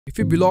If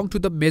you belong to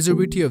the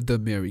majority of the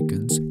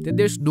Americans, then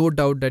there's no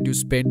doubt that you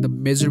spend the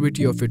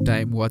majority of your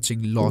time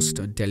watching Lost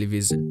on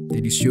television.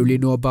 Then you surely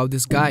know about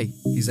this guy.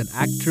 He's an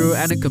actor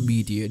and a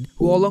comedian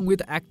who, along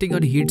with acting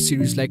on hit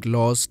series like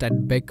Lost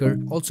and Becker,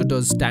 also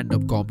does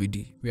stand-up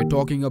comedy. We are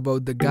talking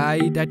about the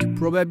guy that you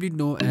probably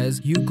know as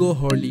Hugo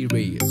Hurley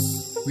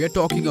Reyes. We are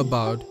talking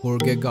about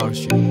Jorge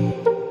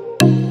Gracia.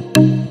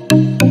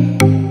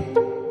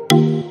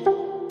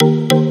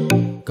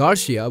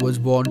 Garcia was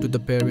born to the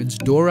parents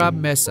Dora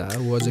Mesa,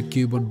 who was a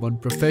Cuban-born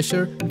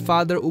professor, and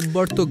father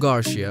Humberto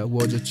Garcia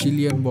was a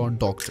Chilean-born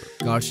doctor.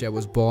 Garcia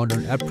was born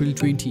on April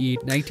 28,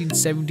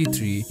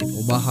 1973 in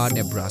Omaha,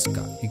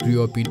 Nebraska. He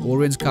grew up in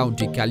Orange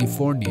County,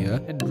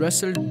 California and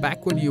wrestled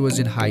back when he was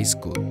in high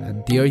school,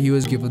 and there he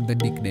was given the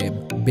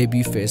nickname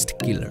Babyfaced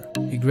Killer.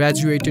 He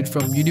graduated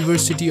from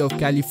University of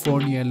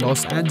California,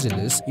 Los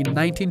Angeles in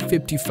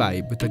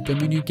 1955 with a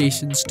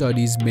Communication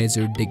Studies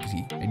major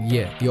degree. And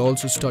yeah, he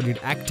also studied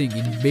acting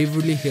in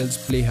Beverly Hills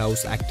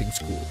Playhouse Acting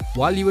School.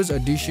 While he was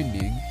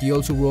auditioning, he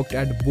also worked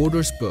at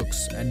Borders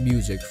Books and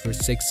Music for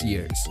 6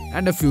 years,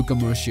 and a few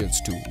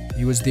commercials too.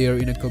 He was there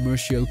in a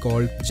commercial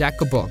called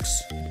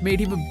Jack-a-Box. It made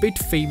him a bit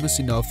famous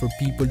enough for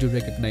people to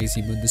recognize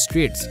him on the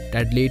streets.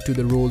 That led to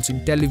the roles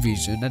in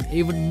television and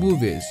even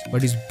movies,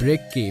 but his break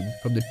came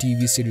from the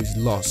TV series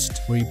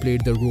Lost, where he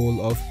played the role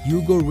of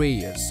Hugo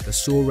Reyes. The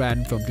show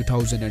ran from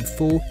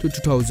 2004 to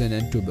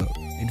 2012.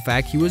 In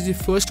fact, he was the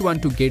first one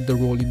to get the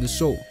role in the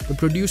show. The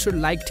producer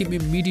liked him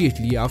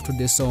immediately after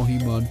they saw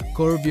him on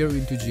Curb Your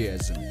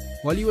Enthusiasm.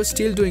 While he was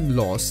still doing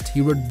Lost,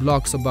 he wrote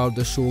blogs about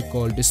the show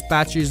called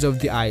Dispatches of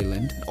the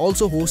Island, and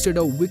also hosted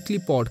a weekly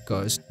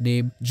podcast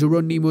named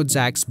Geronimo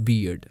Jack's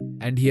Beard.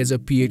 And he has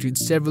appeared in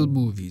several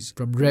movies,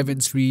 from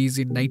Raven's Reese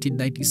in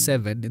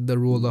 1997 in the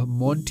role of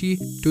Monty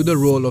to the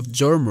role of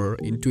Jermer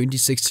in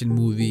 2016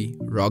 movie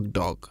Rock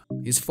Dog.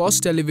 His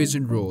first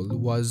television role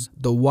was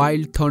The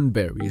Wild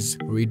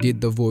Thornberrys, where he did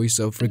the voice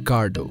of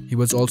Ricardo. He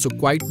was also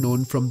quite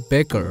known from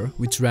Becker,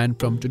 which ran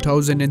from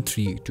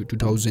 2003 to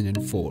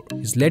 2004.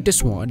 His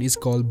latest one is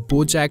called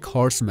BoJack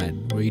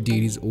Horseman, where he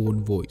did his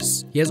own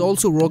voice. He has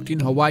also worked in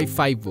Hawaii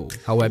Five-O,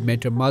 How I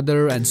Met Your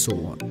Mother, and so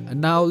on.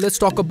 And now let's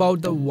talk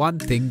about the one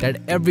thing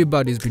that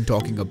everybody's been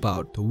talking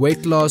about, the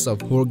weight loss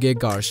of Jorge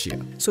Gracia.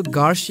 So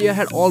Garcia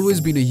had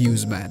always been a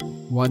huge man.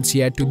 Once he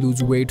had to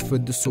lose weight for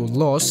the show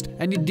Lost,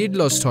 and he did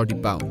lose 30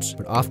 pounds.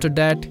 But after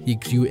that, he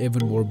grew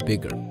even more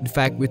bigger. In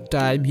fact, with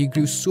time, he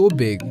grew so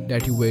big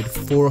that he weighed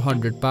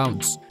 400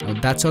 pounds. Now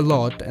that's a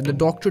lot, and the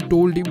doctor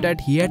told him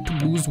that he had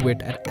to lose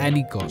weight at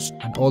any cost.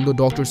 And although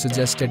doctor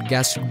suggested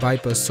gastric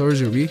bypass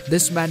surgery,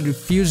 this man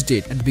refused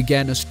it and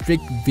began a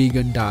strict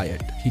vegan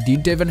diet. He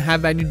didn't even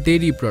have any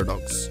dairy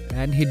products,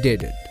 and he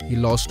did it. He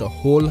lost a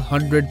whole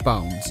 100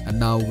 pounds and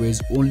now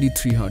weighs only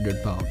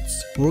 300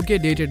 pounds. Jorge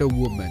dated a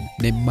woman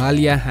named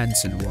Malia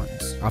Hansen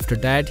once. After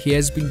that, he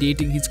has been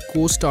dating his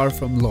co-star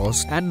from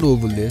Lost and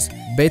novelist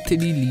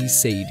Bethany Lee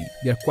Sadie.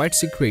 They are quite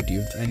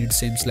secretive, and it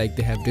seems like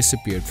they have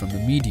disappeared from the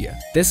media.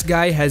 This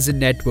guy has a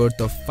net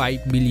worth of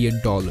 $5 million.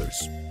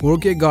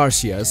 Jorge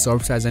Gracia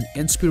serves as an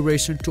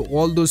inspiration to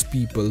all those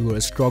people who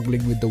are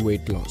struggling with the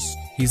weight loss.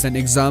 He's an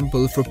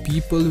example for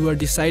people who are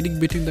deciding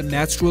between the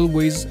natural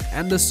ways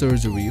and the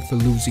surgery for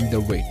losing the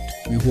weight.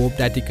 We hope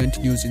that he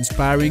continues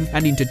inspiring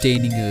and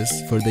entertaining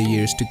us for the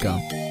years to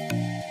come.